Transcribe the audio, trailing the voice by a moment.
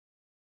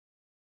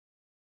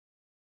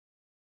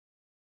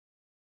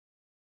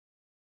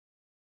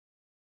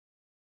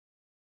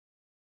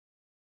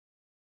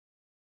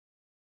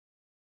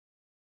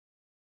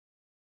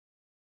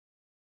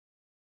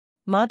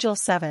Module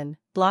 7,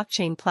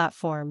 Blockchain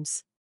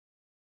Platforms.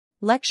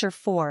 Lecture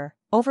 4,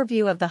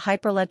 Overview of the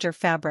Hyperledger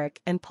Fabric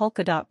and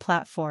Polkadot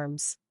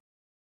Platforms.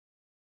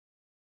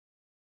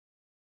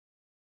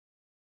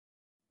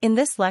 In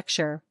this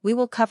lecture, we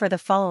will cover the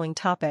following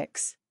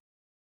topics: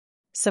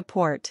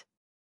 support,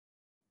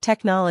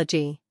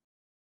 technology,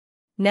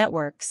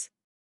 networks,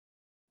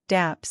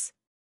 dApps,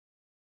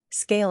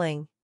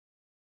 scaling.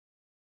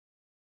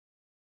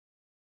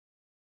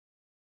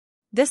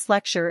 This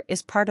lecture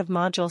is part of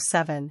Module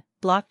 7,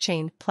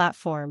 Blockchain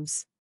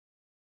Platforms.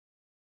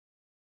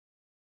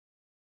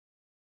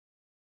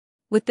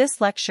 With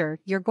this lecture,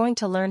 you're going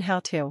to learn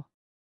how to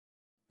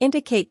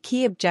indicate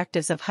key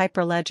objectives of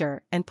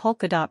Hyperledger and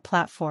Polkadot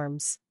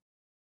platforms,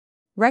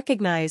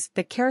 recognize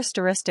the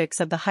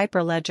characteristics of the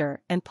Hyperledger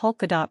and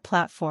Polkadot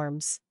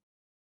platforms,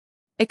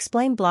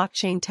 explain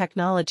blockchain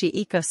technology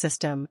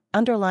ecosystem,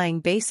 underlying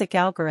basic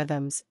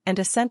algorithms and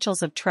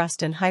essentials of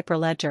trust in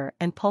Hyperledger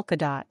and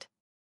Polkadot.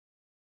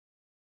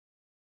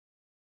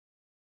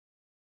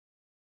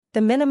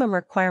 The minimum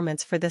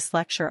requirements for this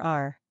lecture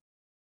are: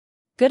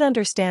 good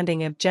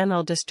understanding of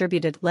general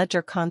distributed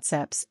ledger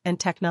concepts and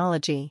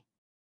technology,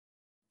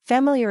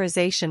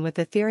 familiarization with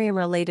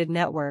Ethereum-related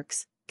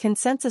networks,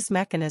 consensus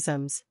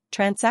mechanisms,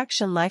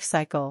 transaction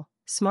lifecycle,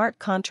 smart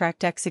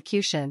contract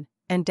execution,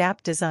 and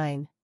dApp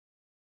design.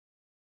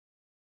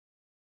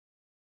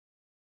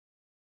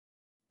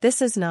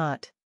 This is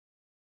not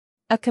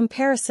a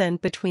comparison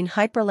between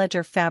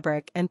Hyperledger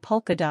Fabric and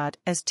Polkadot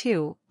as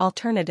two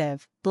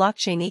alternative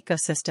blockchain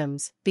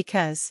ecosystems,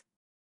 because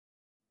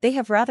they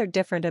have rather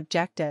different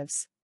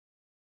objectives.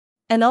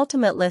 An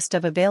ultimate list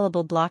of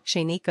available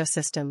blockchain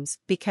ecosystems,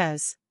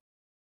 because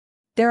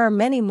there are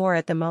many more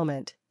at the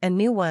moment, and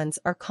new ones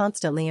are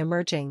constantly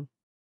emerging.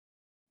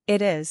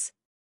 It is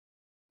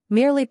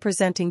merely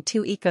presenting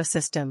two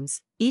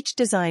ecosystems, each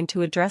designed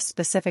to address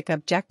specific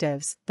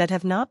objectives that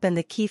have not been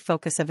the key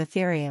focus of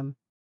Ethereum.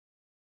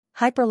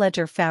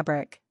 Hyperledger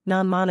Fabric,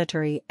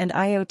 non-monetary and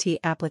IoT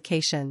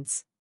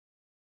applications.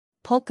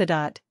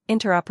 Polkadot,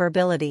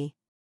 interoperability.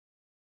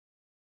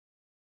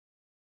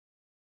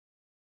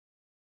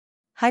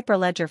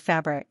 Hyperledger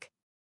Fabric.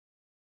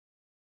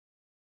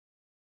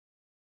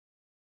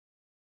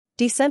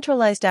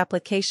 Decentralized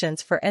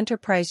applications for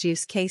enterprise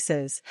use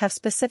cases have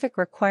specific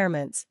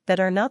requirements that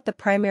are not the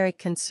primary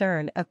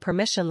concern of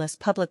permissionless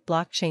public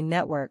blockchain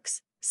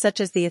networks, such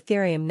as the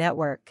Ethereum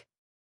network.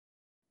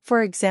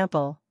 For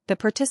example, the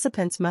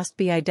participants must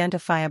be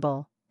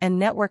identifiable, and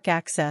network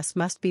access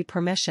must be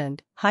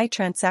permissioned. High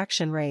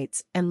transaction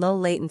rates and low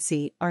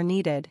latency are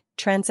needed.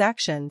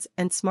 Transactions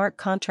and smart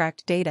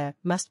contract data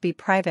must be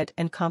private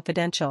and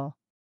confidential.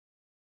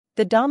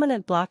 The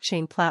dominant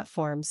blockchain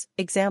platforms,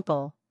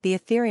 example, the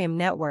Ethereum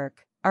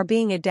network, are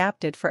being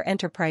adapted for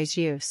enterprise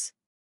use.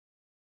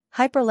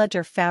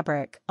 Hyperledger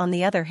Fabric, on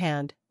the other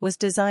hand, was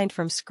designed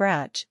from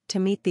scratch to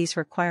meet these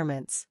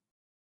requirements.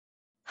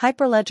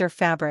 Hyperledger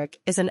Fabric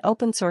is an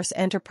open-source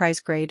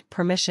enterprise-grade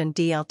permission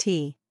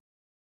DLT.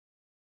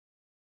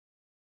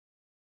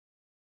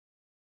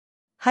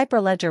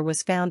 Hyperledger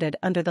was founded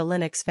under the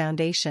Linux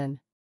Foundation.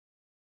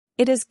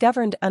 It is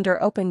governed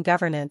under open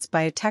governance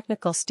by a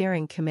technical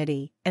steering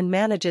committee and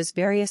manages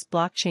various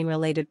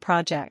blockchain-related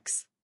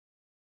projects.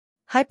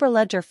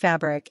 Hyperledger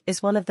Fabric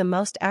is one of the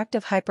most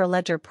active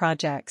Hyperledger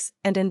projects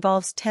and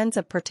involves tens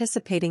of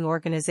participating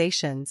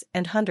organizations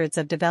and hundreds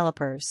of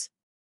developers.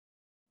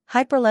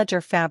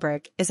 Hyperledger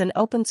Fabric is an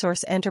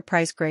open-source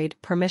enterprise-grade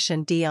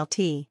permission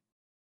DLT.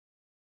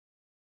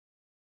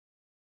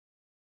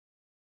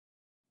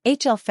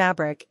 HL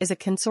Fabric is a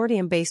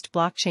consortium-based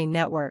blockchain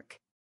network.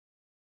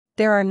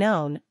 There are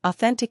known,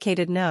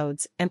 authenticated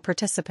nodes and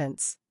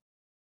participants.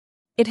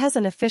 It has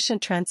an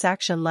efficient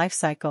transaction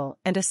lifecycle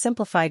and a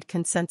simplified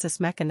consensus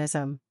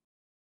mechanism.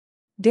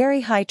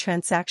 Very high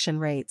transaction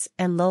rates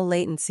and low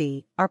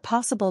latency are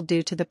possible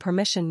due to the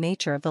permission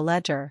nature of the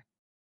ledger.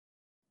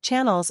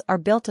 Channels are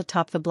built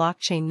atop the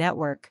blockchain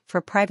network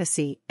for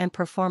privacy and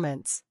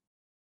performance.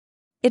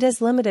 It has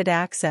limited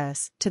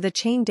access to the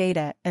chain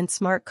data and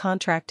smart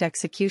contract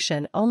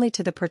execution only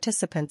to the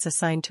participants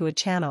assigned to a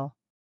channel.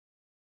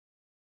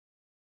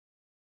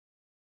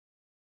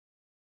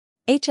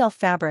 HL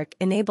Fabric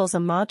enables a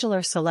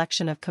modular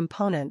selection of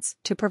components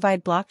to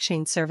provide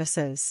blockchain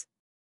services.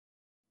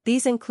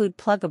 These include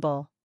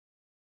pluggable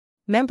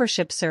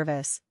membership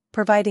service,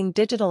 providing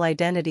digital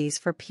identities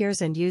for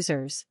peers and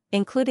users,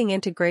 including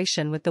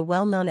integration with the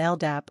well-known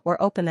LDAP or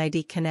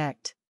OpenID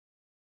Connect.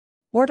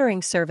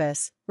 Ordering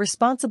service,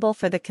 responsible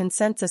for the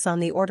consensus on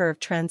the order of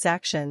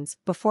transactions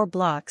before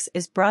blocks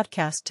is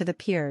broadcast to the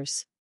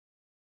peers.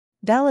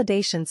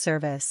 Validation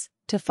service,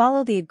 to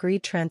follow the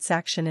agreed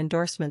transaction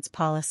endorsements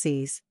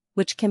policies,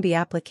 which can be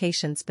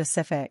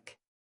application-specific.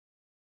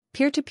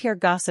 Peer-to-peer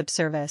gossip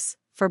service,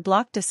 for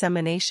block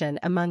dissemination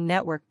among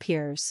network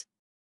peers.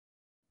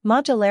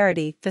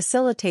 Modularity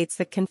facilitates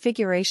the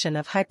configuration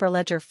of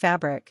Hyperledger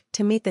Fabric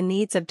to meet the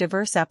needs of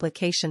diverse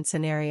application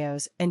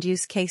scenarios and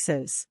use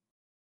cases.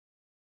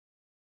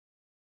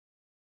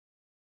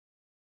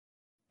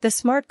 The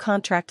smart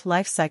contract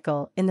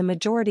lifecycle in the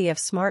majority of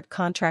smart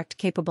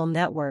contract-capable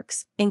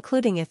networks,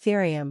 including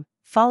Ethereum,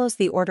 follows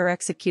the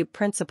order-execute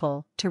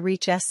principle to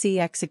reach SC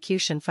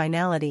execution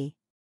finality.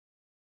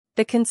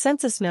 The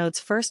consensus nodes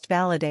first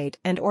validate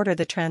and order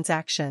the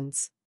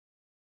transactions.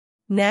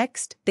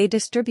 Next, they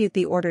distribute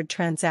the ordered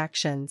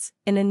transactions,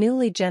 in a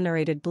newly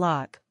generated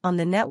block, on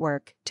the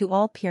network, to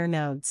all peer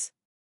nodes.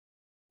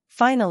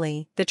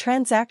 Finally, the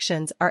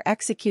transactions are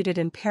executed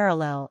in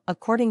parallel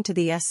according to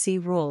the SC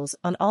rules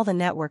on all the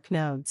network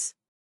nodes.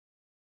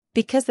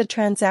 Because the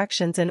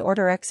transactions in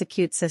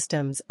order-execute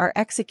systems are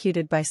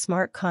executed by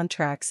smart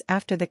contracts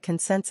after the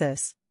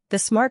consensus, the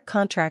smart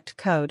contract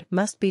code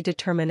must be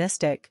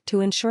deterministic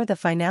to ensure the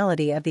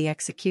finality of the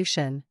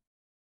execution.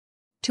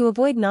 To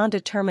avoid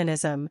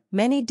non-determinism,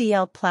 many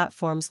DL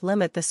platforms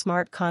limit the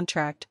smart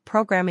contract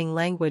programming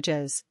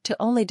languages to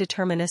only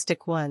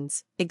deterministic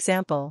ones,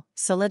 example,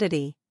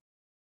 Solidity.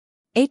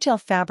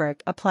 HL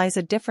Fabric applies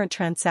a different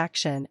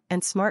transaction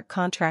and smart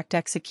contract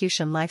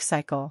execution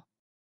lifecycle.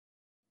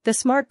 The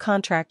smart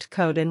contract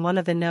code in one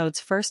of the nodes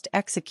first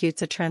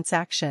executes a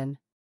transaction.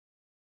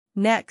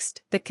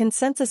 Next, the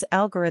consensus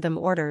algorithm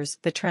orders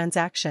the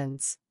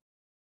transactions.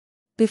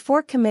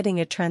 Before committing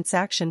a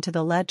transaction to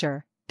the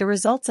ledger, the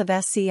results of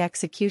SC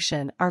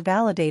execution are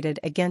validated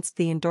against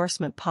the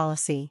endorsement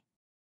policy.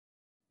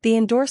 The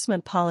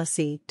endorsement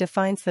policy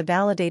defines the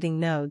validating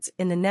nodes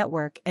in the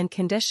network and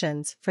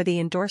conditions for the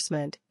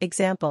endorsement,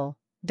 example,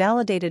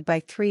 validated by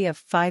 3 of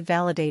 5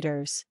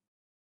 validators.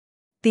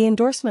 The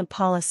endorsement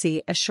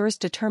policy assures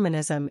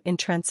determinism in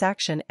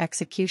transaction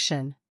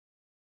execution.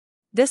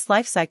 This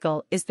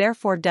lifecycle is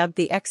therefore dubbed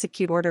the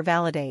execute order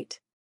validate.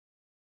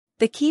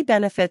 The key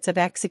benefits of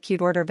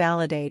execute order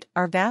validate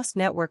are vast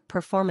network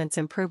performance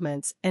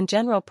improvements and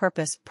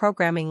general-purpose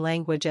programming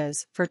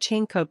languages for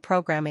chain code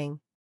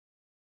programming.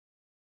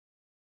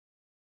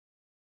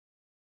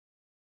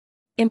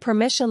 In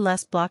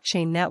permissionless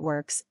blockchain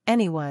networks,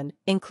 anyone,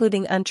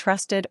 including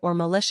untrusted or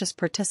malicious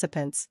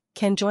participants,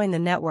 can join the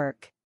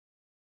network.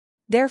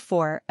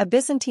 Therefore, a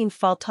Byzantine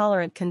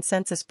fault-tolerant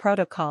consensus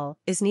protocol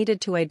is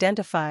needed to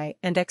identify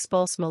and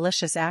expulse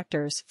malicious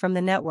actors from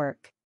the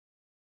network.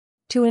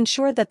 To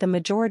ensure that the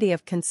majority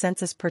of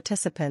consensus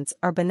participants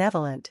are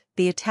benevolent,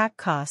 the attack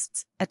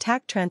costs,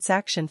 attack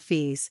transaction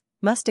fees,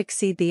 must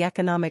exceed the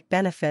economic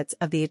benefits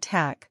of the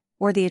attack,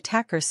 or the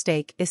attacker's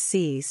stake is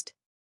seized.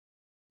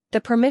 The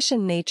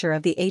permission nature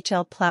of the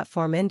HL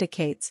platform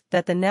indicates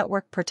that the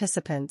network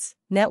participants,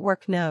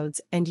 network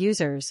nodes, and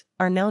users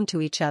are known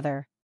to each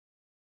other.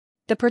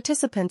 The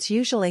participants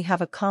usually have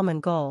a common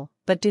goal,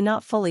 but do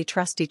not fully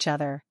trust each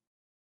other.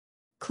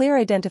 Clear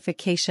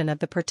identification of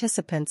the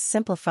participants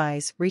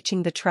simplifies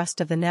reaching the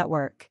trust of the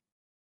network.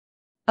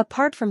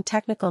 Apart from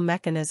technical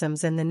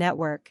mechanisms in the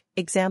network,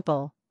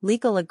 example,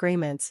 legal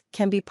agreements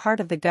can be part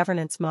of the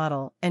governance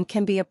model and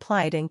can be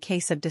applied in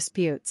case of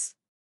disputes.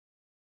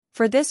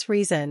 For this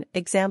reason,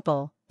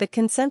 example, the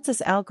consensus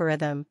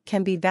algorithm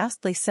can be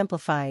vastly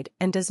simplified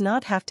and does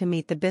not have to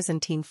meet the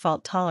Byzantine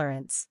fault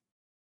tolerance.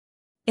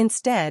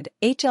 Instead,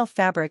 HL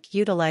Fabric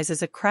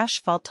utilizes a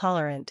crash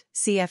fault-tolerant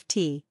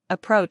 (CFT)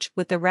 approach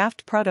with the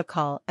Raft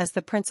protocol as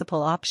the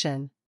principal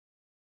option.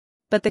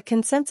 But the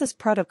consensus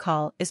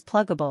protocol is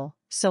pluggable,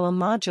 so a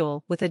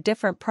module with a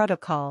different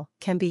protocol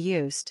can be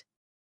used.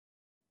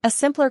 A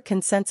simpler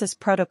consensus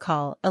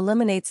protocol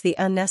eliminates the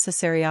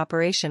unnecessary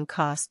operation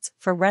costs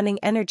for running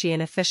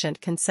energy-inefficient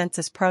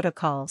consensus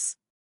protocols.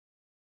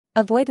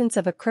 Avoidance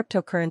of a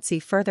cryptocurrency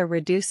further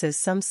reduces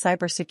some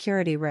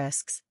cybersecurity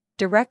risks,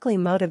 directly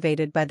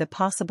motivated by the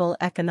possible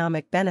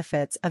economic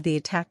benefits of the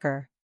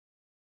attacker.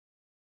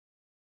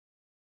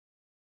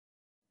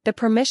 The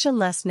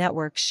permissionless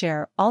networks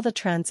share all the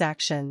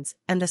transactions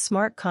and the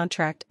smart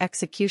contract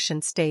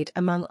execution state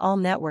among all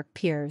network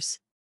peers.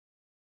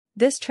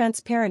 This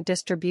transparent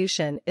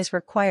distribution is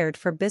required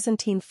for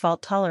Byzantine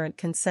fault-tolerant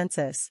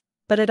consensus,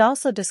 but it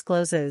also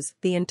discloses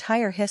the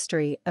entire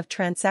history of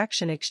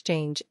transaction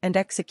exchange and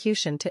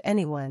execution to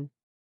anyone.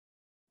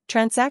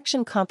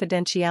 Transaction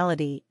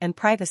confidentiality and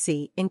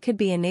privacy could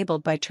be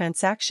enabled by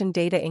transaction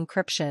data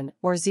encryption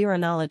or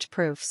zero-knowledge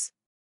proofs.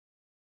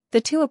 The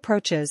two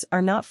approaches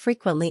are not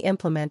frequently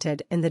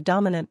implemented in the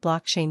dominant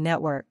blockchain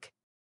network.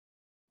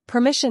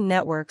 Permission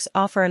networks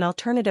offer an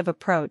alternative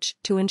approach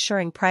to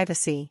ensuring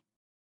privacy.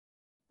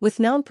 With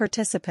known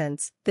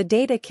participants, the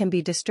data can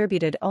be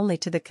distributed only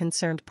to the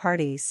concerned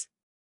parties.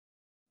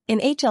 In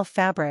HL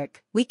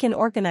Fabric, we can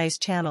organize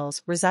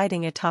channels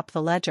residing atop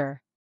the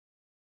ledger.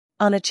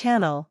 On a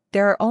channel,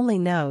 there are only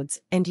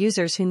nodes and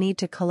users who need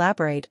to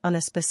collaborate on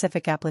a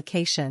specific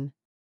application.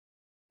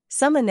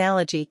 Some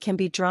analogy can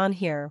be drawn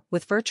here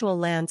with virtual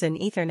LANs in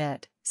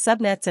Ethernet,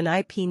 subnets in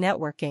IP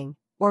networking,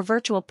 or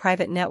virtual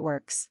private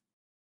networks.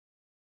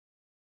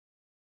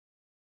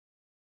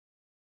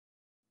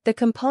 The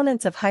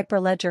components of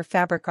Hyperledger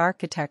Fabric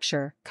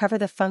architecture cover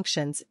the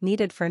functions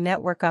needed for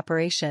network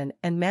operation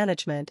and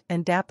management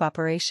and DApp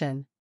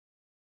operation.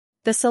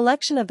 The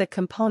selection of the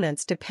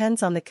components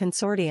depends on the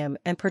consortium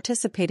and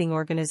participating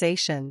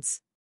organizations.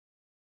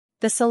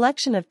 The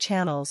selection of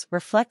channels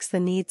reflects the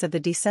needs of the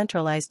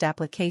decentralized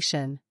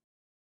application.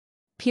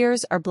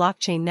 Peers are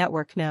blockchain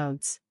network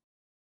nodes.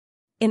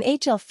 In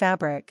HL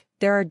Fabric,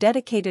 there are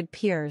dedicated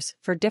peers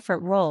for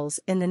different roles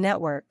in the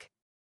network.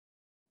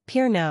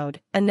 Peer node,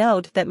 a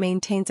node that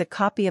maintains a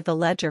copy of the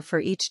ledger for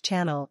each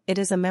channel it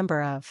is a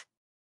member of.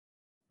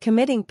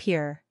 Committing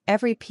peer,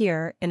 every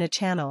peer in a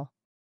channel.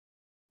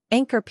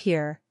 Anchor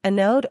peer, a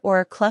node or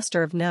a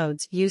cluster of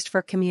nodes used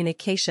for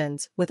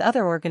communications with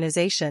other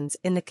organizations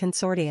in the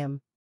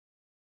consortium.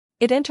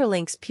 It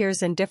interlinks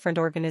peers in different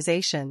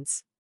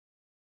organizations.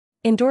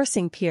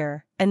 Endorsing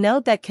peer, a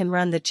node that can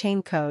run the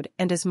chain code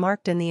and is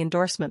marked in the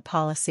endorsement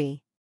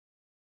policy.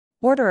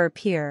 Orderer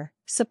peer,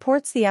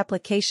 supports the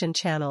application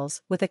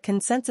channels with a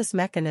consensus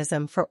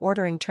mechanism for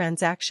ordering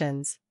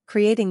transactions,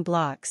 creating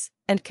blocks,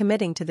 and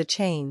committing to the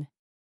chain.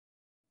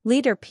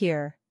 Leader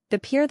peer, the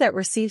peer that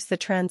receives the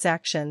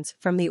transactions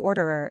from the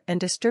orderer and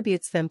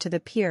distributes them to the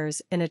peers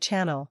in a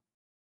channel.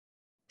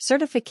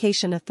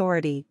 Certification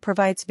authority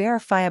provides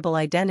verifiable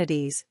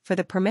identities for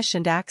the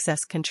permissioned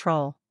access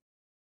control.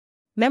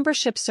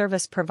 Membership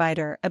service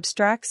provider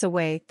abstracts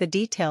away the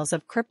details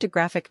of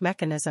cryptographic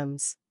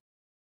mechanisms.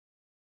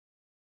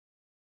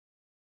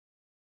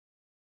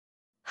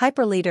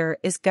 Hyperledger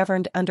is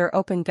governed under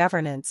open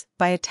governance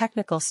by a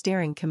technical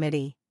steering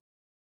committee.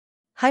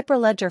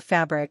 Hyperledger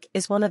Fabric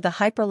is one of the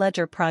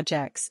Hyperledger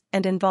projects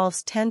and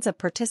involves tens of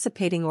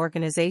participating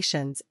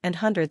organizations and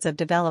hundreds of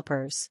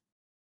developers.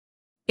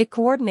 It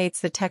coordinates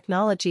the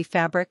technology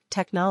fabric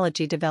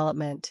technology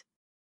development.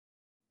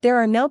 There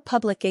are no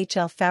public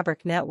HL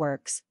Fabric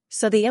networks,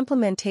 so the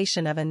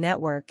implementation of a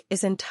network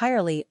is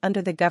entirely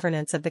under the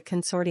governance of the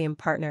consortium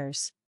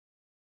partners.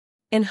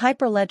 In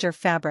Hyperledger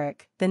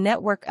Fabric, the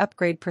network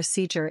upgrade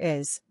procedure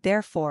is,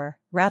 therefore,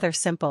 rather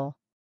simple.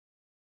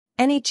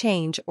 Any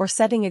change or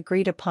setting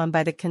agreed upon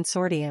by the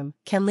consortium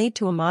can lead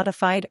to a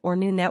modified or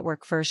new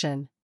network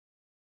version.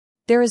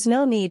 There is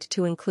no need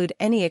to include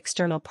any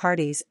external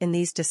parties in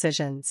these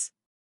decisions.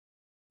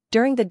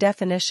 During the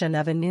definition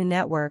of a new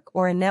network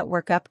or a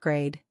network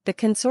upgrade, the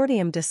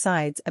consortium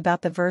decides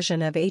about the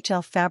version of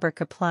HL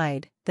Fabric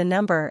applied, the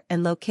number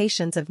and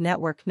locations of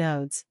network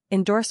nodes,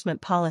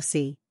 endorsement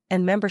policy,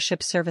 and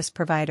membership service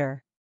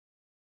provider.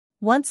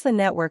 Once the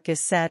network is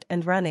set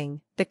and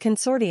running, the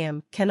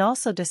consortium can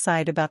also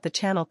decide about the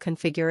channel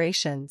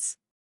configurations.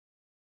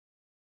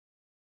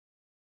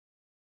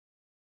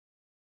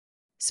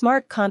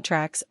 Smart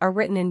contracts are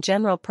written in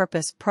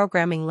general-purpose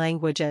programming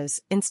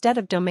languages instead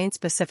of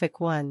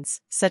domain-specific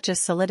ones, such as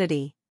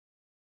Solidity.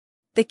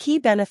 The key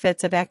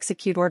benefits of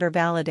Execute Order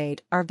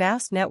Validate are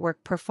vast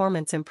network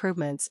performance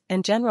improvements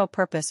and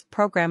general-purpose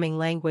programming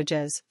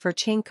languages for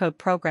chain code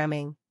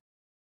programming.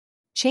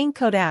 Chain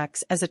code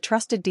acts as a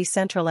trusted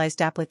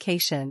decentralized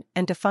application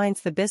and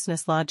defines the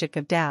business logic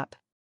of dApp.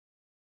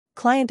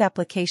 Client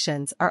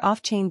applications are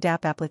off-chain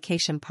dApp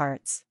application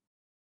parts.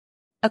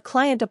 A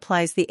client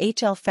applies the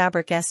HL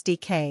Fabric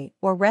SDK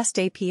or REST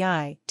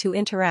API to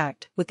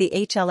interact with the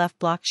HLF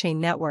blockchain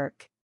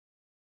network.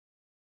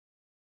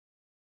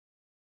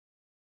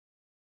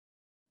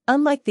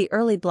 Unlike the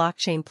early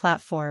blockchain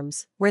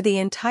platforms, where the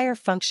entire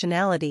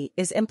functionality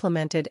is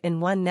implemented in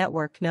one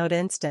network node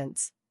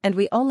instance, and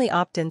we only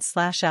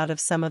opt-in/out of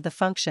some of the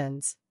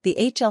functions, the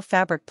HL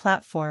Fabric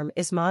platform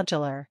is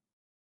modular.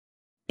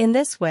 In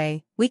this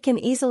way, we can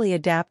easily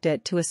adapt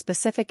it to a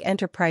specific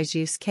enterprise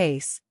use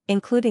case,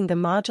 including the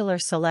modular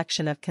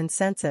selection of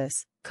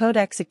consensus, code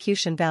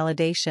execution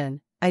validation,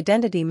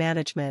 identity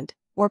management,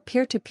 or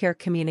peer-to-peer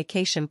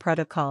communication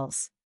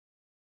protocols.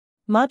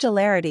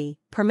 Modularity,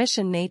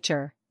 permission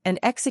nature, and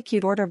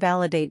Execute Order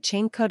Validate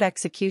chain code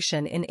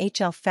execution in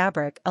HL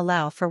Fabric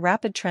allow for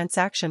rapid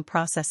transaction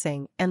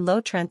processing and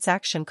low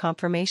transaction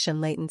confirmation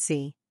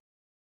latency.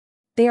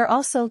 They are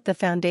also the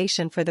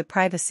foundation for the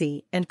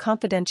privacy and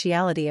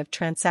confidentiality of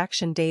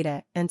transaction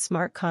data and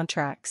smart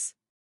contracts.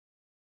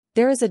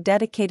 There is a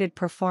dedicated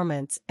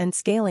performance and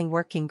scaling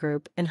working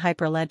group in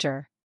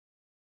Hyperledger.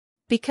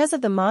 Because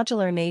of the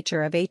modular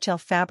nature of HL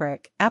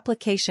Fabric,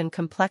 application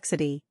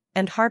complexity,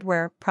 and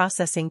hardware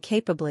processing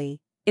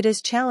capability, it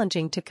is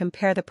challenging to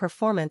compare the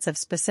performance of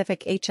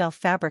specific HL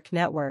Fabric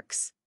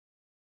networks.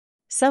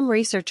 Some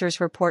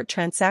researchers report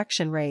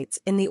transaction rates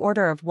in the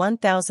order of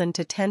 1,000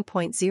 to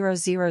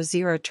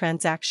 10.000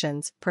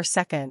 transactions per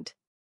second.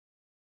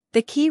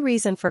 The key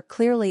reason for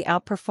clearly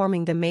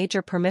outperforming the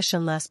major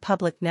permissionless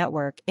public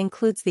network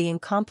includes the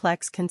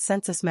incomplex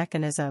consensus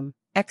mechanism,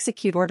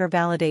 execute order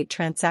validate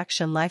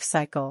transaction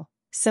lifecycle,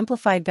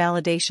 simplified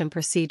validation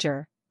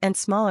procedure, and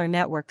smaller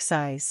network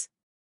size.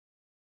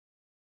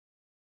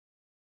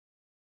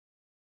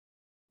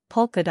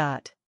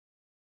 Polkadot.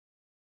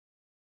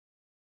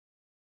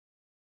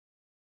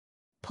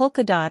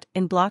 Polkadot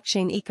in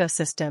blockchain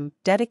ecosystem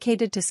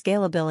dedicated to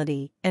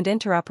scalability and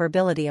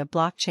interoperability of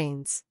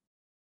blockchains.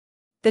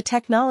 The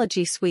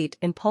technology suite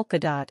in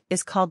Polkadot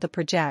is called the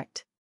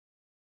Project.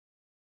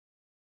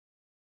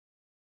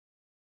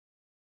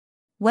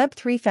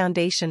 Web3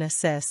 Foundation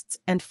assists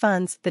and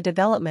funds the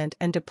development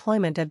and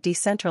deployment of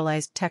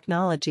decentralized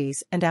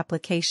technologies and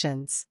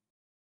applications.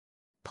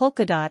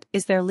 Polkadot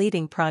is their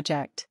leading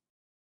project.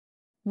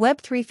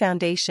 Web3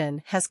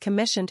 Foundation has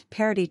commissioned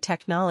Parity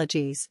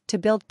Technologies to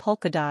build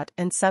Polkadot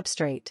and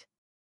Substrate.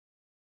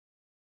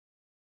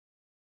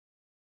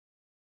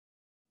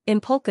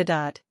 In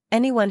Polkadot,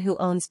 anyone who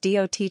owns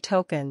DOT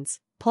tokens,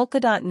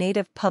 Polkadot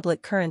native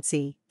public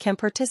currency, can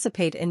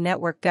participate in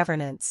network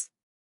governance.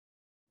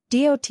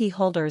 DOT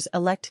holders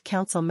elect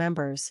council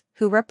members,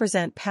 who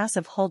represent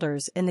passive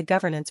holders in the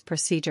governance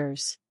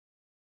procedures.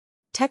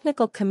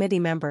 Technical committee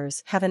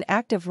members have an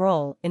active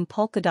role in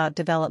Polkadot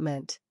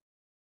development.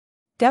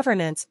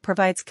 Governance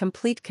provides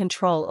complete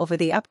control over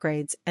the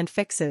upgrades and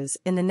fixes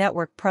in the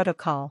network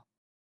protocol.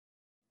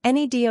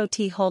 Any DOT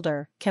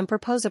holder can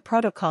propose a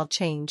protocol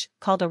change,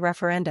 called a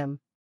referendum.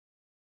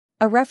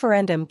 A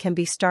referendum can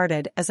be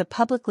started as a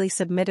publicly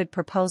submitted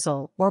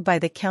proposal or by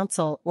the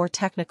council or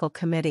technical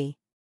committee.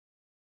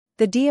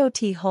 The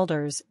DOT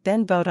holders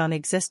then vote on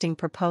existing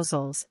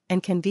proposals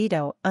and can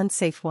veto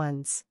unsafe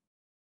ones.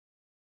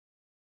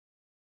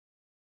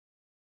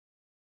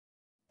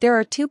 There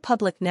are two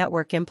public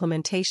network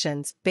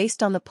implementations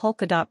based on the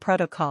Polkadot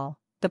protocol,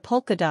 the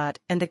Polkadot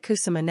and the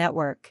Kusama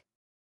network.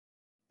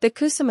 The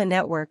Kusama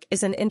network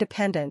is an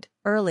independent,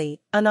 early,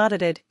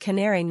 unaudited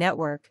canary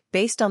network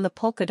based on the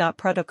Polkadot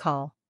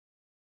protocol.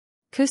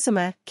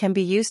 Kusama can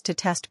be used to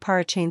test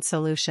parachain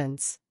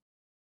solutions.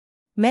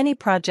 Many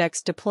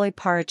projects deploy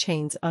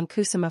parachains on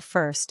Kusama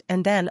first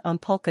and then on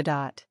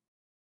Polkadot.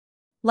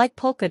 Like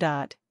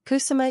Polkadot,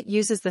 Kusama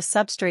uses the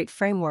substrate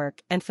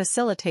framework and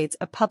facilitates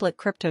a public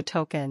crypto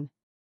token.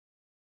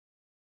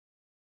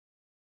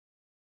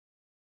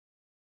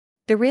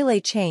 The relay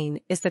chain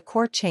is the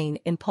core chain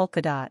in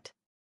Polkadot.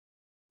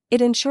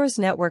 It ensures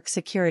network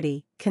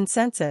security,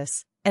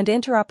 consensus, and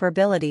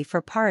interoperability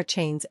for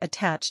parachains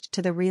attached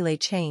to the relay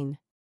chain.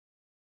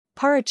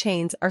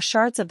 Parachains are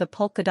shards of the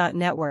Polkadot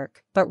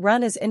network but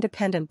run as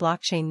independent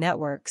blockchain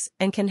networks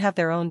and can have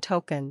their own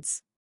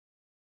tokens.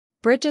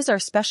 Bridges are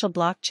special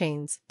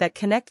blockchains that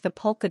connect the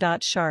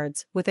Polkadot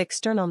shards with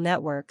external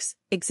networks,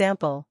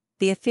 example,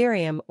 the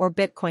Ethereum or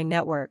Bitcoin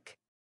network.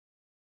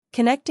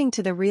 Connecting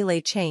to the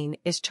relay chain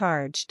is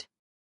charged.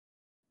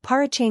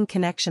 Parachain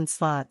connection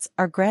slots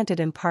are granted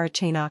in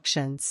parachain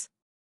auctions.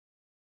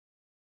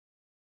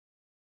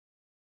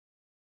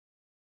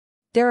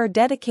 There are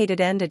dedicated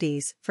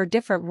entities for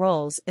different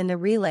roles in the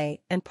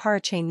relay and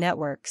parachain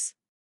networks.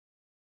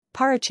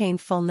 Parachain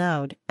full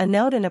node, a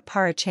node in a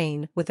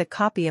parachain with a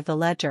copy of the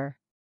ledger.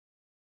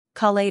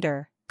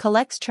 Collator,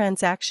 collects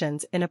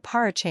transactions in a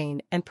parachain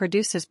and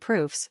produces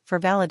proofs for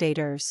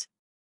validators.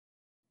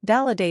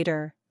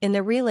 Validator, in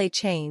the relay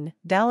chain,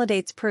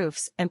 validates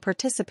proofs and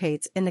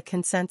participates in the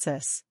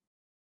consensus.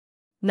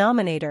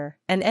 Nominator,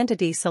 an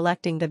entity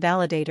selecting the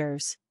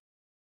validators.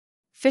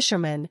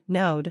 Fisherman,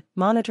 node,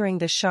 monitoring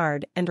the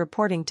shard and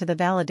reporting to the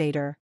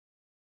validator.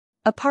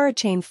 A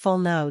parachain full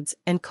nodes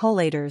and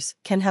collators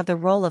can have the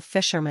role of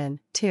fishermen,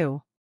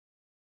 too.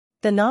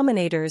 The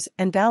nominators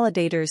and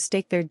validators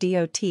stake their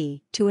DOT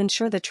to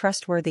ensure the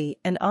trustworthy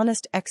and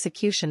honest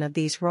execution of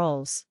these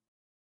roles.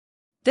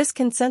 This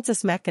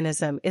consensus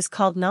mechanism is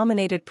called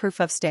nominated proof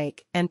of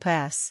stake,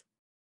 NPS.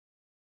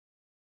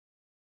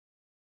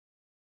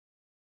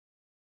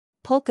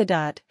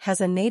 Polkadot has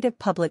a native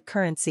public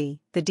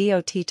currency, the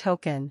DOT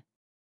token.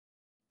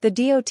 The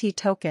DOT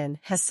token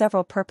has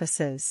several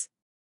purposes.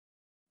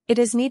 It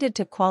is needed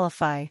to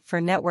qualify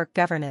for network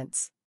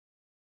governance.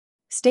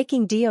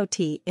 Staking DOT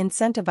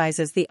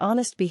incentivizes the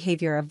honest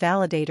behavior of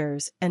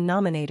validators and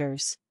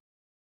nominators.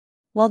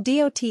 While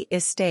DOT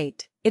is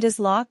staked, it is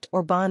locked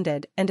or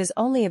bonded and is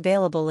only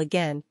available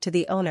again to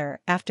the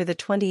owner after the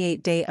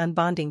 28-day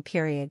unbonding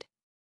period.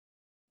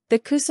 The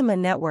Kusama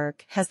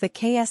network has the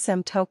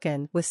KSM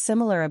token with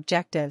similar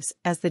objectives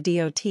as the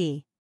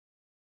DOT.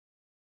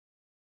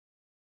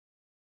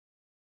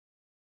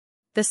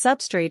 The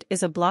substrate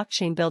is a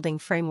blockchain building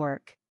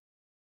framework.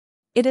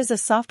 It is a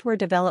software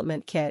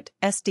development kit,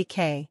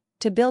 SDK,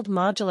 to build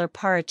modular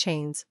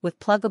parachains with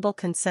pluggable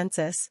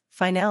consensus,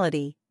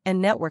 finality,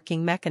 and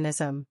networking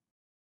mechanism.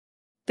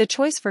 The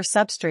choice for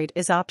substrate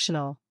is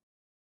optional.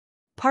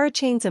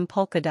 Parachains in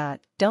Polkadot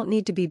don't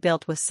need to be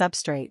built with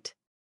substrate.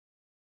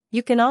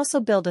 You can also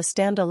build a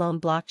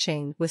standalone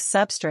blockchain with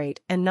substrate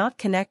and not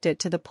connect it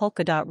to the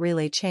Polkadot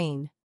relay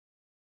chain.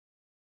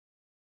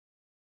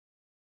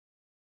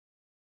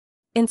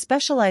 In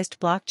specialized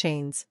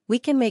blockchains, we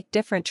can make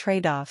different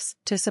trade-offs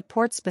to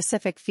support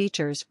specific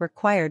features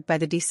required by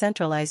the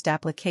decentralized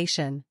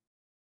application.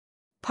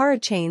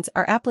 Parachains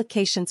are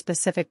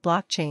application-specific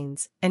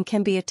blockchains and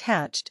can be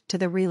attached to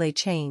the relay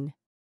chain.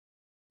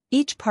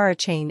 Each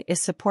parachain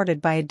is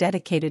supported by a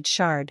dedicated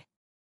shard.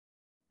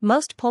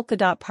 Most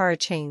Polkadot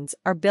parachains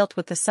are built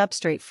with the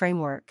substrate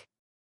framework.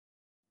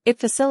 It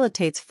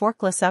facilitates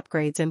forkless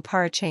upgrades in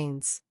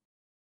parachains.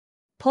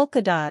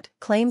 Polkadot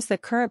claims the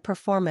current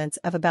performance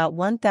of about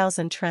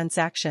 1,000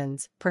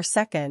 transactions per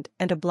second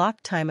and a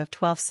block time of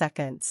 12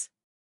 seconds.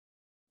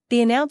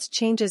 The announced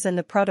changes in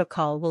the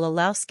protocol will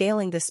allow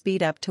scaling the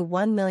speed up to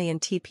 1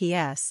 million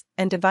TPS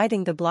and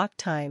dividing the block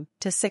time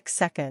to 6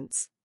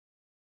 seconds.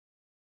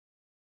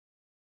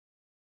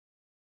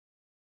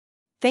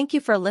 Thank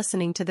you for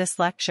listening to this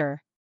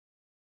lecture.